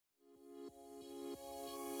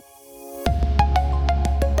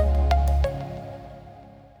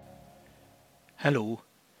Hello,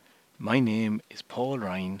 my name is Paul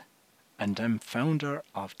Ryan and I'm founder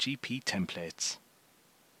of GP Templates.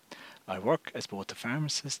 I work as both a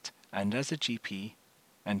pharmacist and as a GP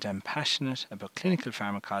and am passionate about clinical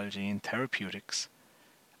pharmacology and therapeutics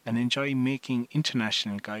and enjoy making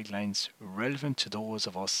international guidelines relevant to those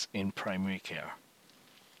of us in primary care.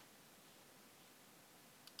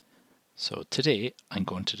 So today I'm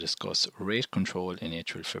going to discuss rate control in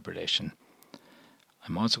atrial fibrillation.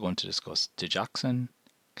 I'm also going to discuss digoxin,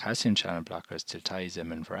 calcium channel blockers,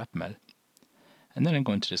 diltiazem and verapamil, and then I'm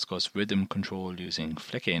going to discuss rhythm control using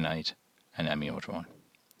flecainide and amiodarone.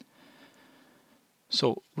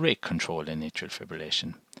 So, rate control in atrial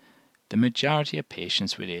fibrillation. The majority of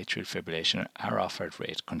patients with atrial fibrillation are offered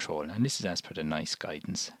rate control, and this is as per the NICE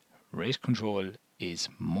guidance. Rate control is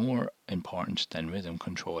more important than rhythm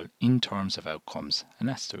control in terms of outcomes, and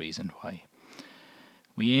that's the reason why.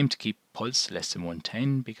 We aim to keep pulse less than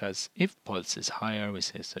 110 because if pulse is higher, we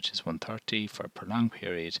say such as 130 for a prolonged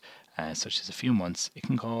period, such as a few months, it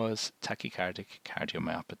can cause tachycardic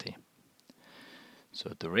cardiomyopathy.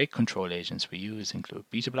 So the rate control agents we use include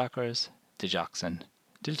beta blockers, digoxin,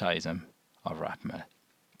 diltiazem, or verapamil.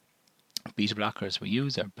 Beta blockers we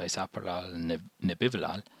use are bisoprolol and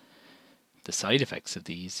nebivolol. The side effects of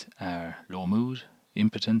these are low mood,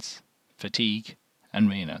 impotence, fatigue, and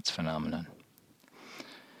Raynaud's phenomenon.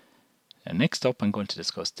 Now, next up, I'm going to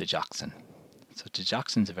discuss digoxin. So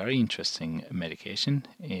digoxin is a very interesting medication.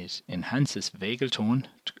 It enhances vagal tone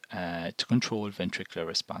to control ventricular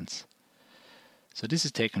response. So this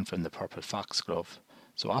is taken from the purple foxglove.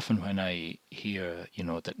 So often when I hear,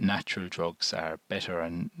 that natural drugs are better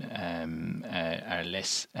and are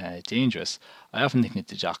less dangerous, I often think of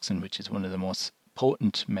digoxin, which is one of the most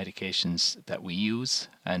potent medications that we use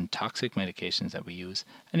and toxic medications that we use,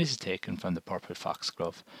 and this is taken from the purple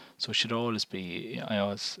foxglove. So it should always be,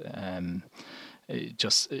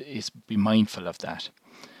 be mindful of that.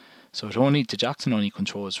 So digoxin only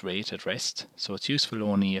controls rate at rest, so it's useful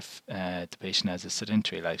only if the patient has a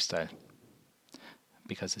sedentary lifestyle,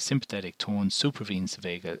 because the sympathetic tone supervenes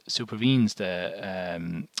the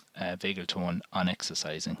vagal tone on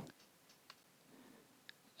exercising.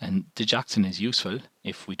 And digoxin is useful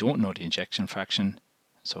if we don't know the injection fraction.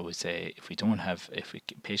 So we say if the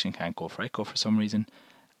patient can't go for echo for some reason,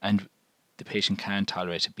 and the patient can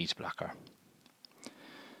tolerate a beta blocker.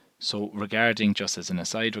 So just as an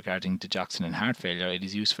aside, regarding digoxin in heart failure, it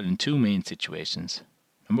is useful in two main situations.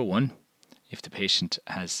 Number one, if the patient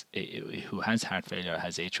who has heart failure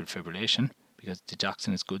has atrial fibrillation, because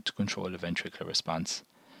digoxin is good to control the ventricular response.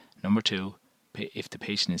 Number two, if the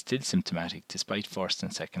patient is still symptomatic despite first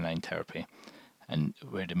and second line therapy, and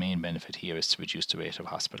where the main benefit here is to reduce the rate of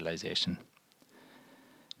hospitalization.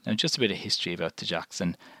 Now, just a bit of history about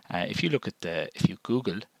digoxin. If you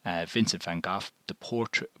Google Vincent van Gogh, the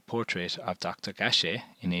portrait of Dr. Gachet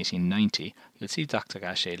in 1890, you'll see Dr.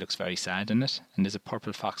 Gachet looks very sad in it, and there's a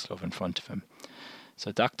purple foxglove in front of him.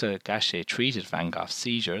 So Dr. Gachet treated Van Gogh's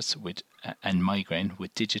seizures and migraine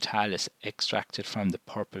with digitalis extracted from the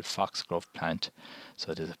purple foxglove plant.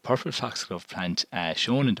 So there's a purple foxglove plant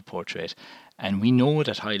shown in the portrait, and we know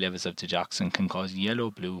that high levels of digoxin can cause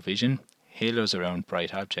yellow-blue vision, halos around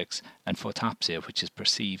bright objects, and photopsia, which is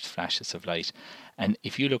perceived flashes of light. And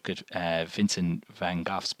if you look at Vincent van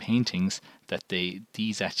Gogh's paintings, that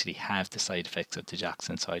these actually have the side effects of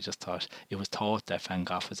digoxin. So I just thought it was thought that Van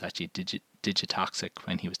Gogh was actually digitoxic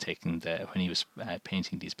when he was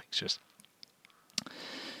painting these pictures.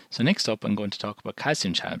 So next up, I'm going to talk about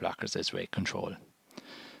calcium channel blockers as rate control.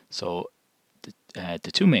 So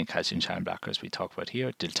the two main calcium channel blockers we talk about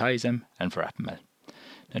here, diltiazem and verapamil.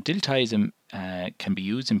 Now, diltiazem can be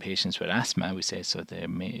used in patients with asthma, we say, so there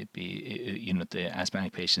may be, the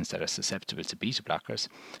asthmatic patients that are susceptible to beta blockers.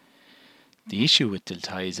 The issue with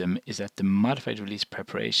diltiazem is that the modified release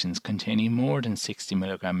preparations containing more than 60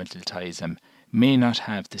 mg of diltiazem may not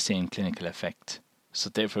have the same clinical effect. So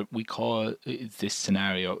therefore, we call this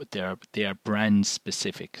scenario, they are brand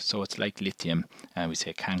specific. So it's like lithium, and we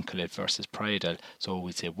say Cancolit versus Priadol. So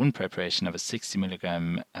we say one preparation of a 60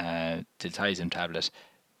 mg diltiazem tablet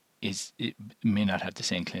it may not have the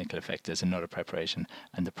same clinical effect as another preparation.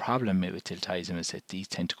 And the problem with diltiazem is that these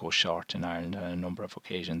tend to go short in Ireland on a number of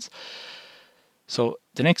occasions. So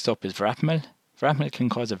the next up is verapamil. Verapamil can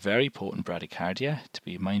cause a very potent bradycardia, to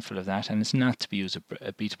be mindful of that, and it's not to be used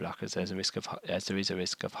with beta blockers as there is a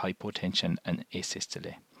risk of hypotension and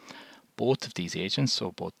asystole. Both of these agents,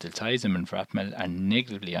 so both diltiazem and verapamil, are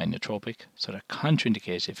negatively inotropic, so they're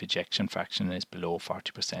contraindicated if ejection fraction is below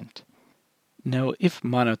 40%. Now, if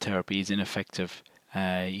monotherapy is ineffective,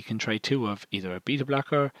 you can try two of either a beta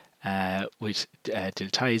blocker with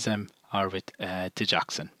diltiazem or with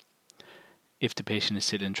digoxin. If the patient is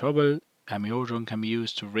still in trouble, amiodarone can be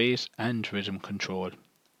used to rate and rhythm control.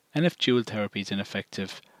 And if dual therapy is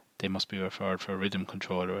ineffective, they must be referred for rhythm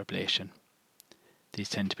control or ablation. These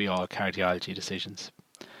tend to be all cardiology decisions.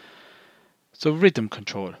 So rhythm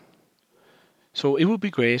control. So it would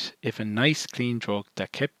be great if a nice clean drug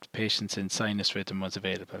that kept patients in sinus rhythm was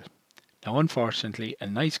available. Now unfortunately, a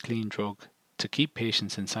nice clean drug to keep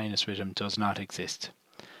patients in sinus rhythm does not exist.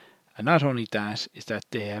 And not only that, is that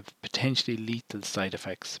they have potentially lethal side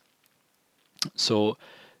effects. So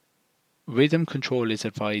rhythm control is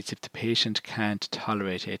advised if the patient can't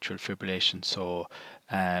tolerate atrial fibrillation. So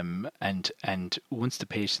and once the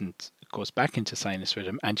patient goes back into sinus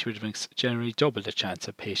rhythm, antiarrhythmics generally double the chance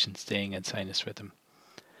of patients staying in sinus rhythm.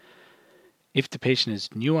 If the patient is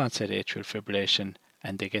new onset atrial fibrillation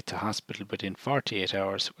and they get to hospital within 48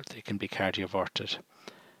 hours, well, they can be cardioverted.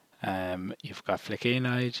 You've got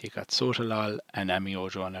flecainide, you've got sotalol, and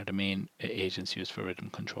amiodarone are the main agents used for rhythm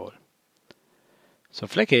control. So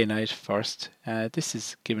flecainide first. This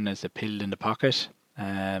is given as a pill in the pocket,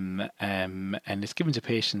 and it's given to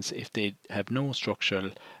patients if they have no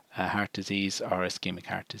structural heart disease or ischemic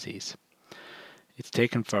heart disease. It's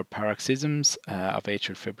taken for paroxysms of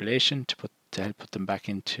atrial fibrillation to help put them back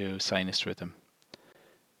into sinus rhythm.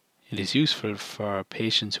 It is useful for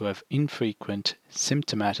patients who have infrequent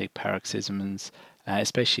symptomatic paroxysms,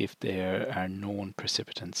 especially if there are known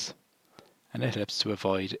precipitants, and it helps to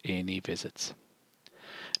avoid A&E visits.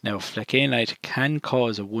 Now, flecainide can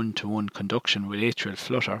cause a 1-to-1 conduction with atrial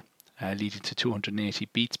flutter, leading to 280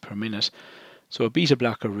 beats per minute, so a beta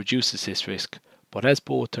blocker reduces this risk, but as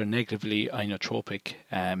both are negatively inotropic,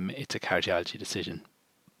 it's a cardiology decision.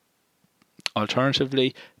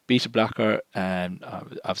 Alternatively, beta blocker,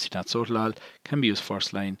 obviously not sotalol, can be used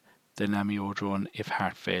first line, then amiodarone if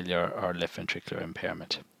heart failure or left ventricular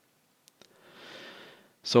impairment.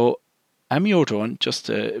 So amiodarone just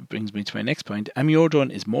brings me to my next point.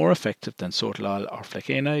 Amiodarone is more effective than sotalol or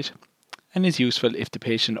flecainide and is useful if the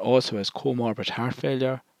patient also has comorbid heart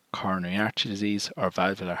failure, coronary artery disease or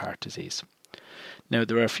valvular heart disease. Now,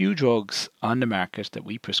 there are a few drugs on the market that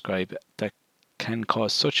we prescribe that can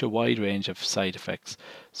cause such a wide range of side effects.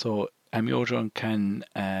 So amiodarone can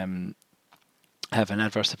have an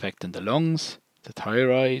adverse effect in the lungs, the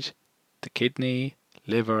thyroid, the kidney,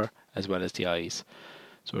 liver, as well as the eyes.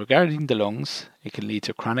 So regarding the lungs, it can lead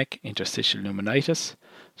to chronic interstitial pneumonitis.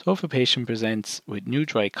 So if a patient presents with new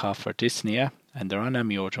dry cough or dyspnea and they're on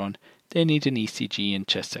amiodarone, they need an ECG and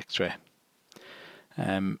chest x-ray.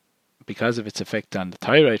 Because of its effect on the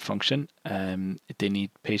thyroid function,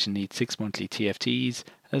 patient needs 6 monthly TFTs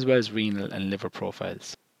as well as renal and liver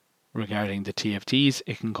profiles. Regarding the TFTs,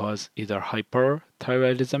 it can cause either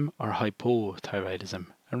hyperthyroidism or hypothyroidism.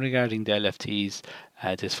 And regarding the LFTs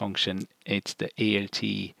dysfunction, it's the ALT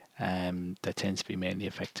that tends to be mainly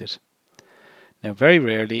affected. Now, very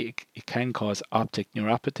rarely it can cause optic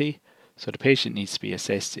neuropathy, so the patient needs to be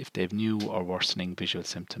assessed if they have new or worsening visual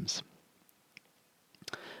symptoms.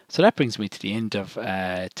 So that brings me to the end of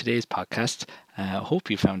today's podcast. I hope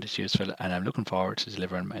you found it useful, and I'm looking forward to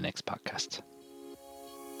delivering my next podcast.